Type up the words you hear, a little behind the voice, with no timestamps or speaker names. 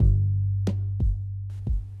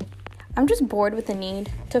I'm just bored with the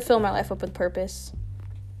need to fill my life up with purpose.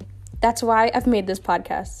 That's why I've made this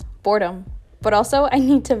podcast, Boredom. But also, I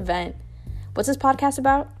need to vent. What's this podcast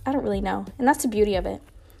about? I don't really know, and that's the beauty of it.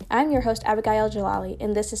 I'm your host, Abigail Jalali,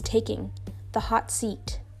 and this is Taking the Hot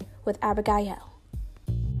Seat with Abigail.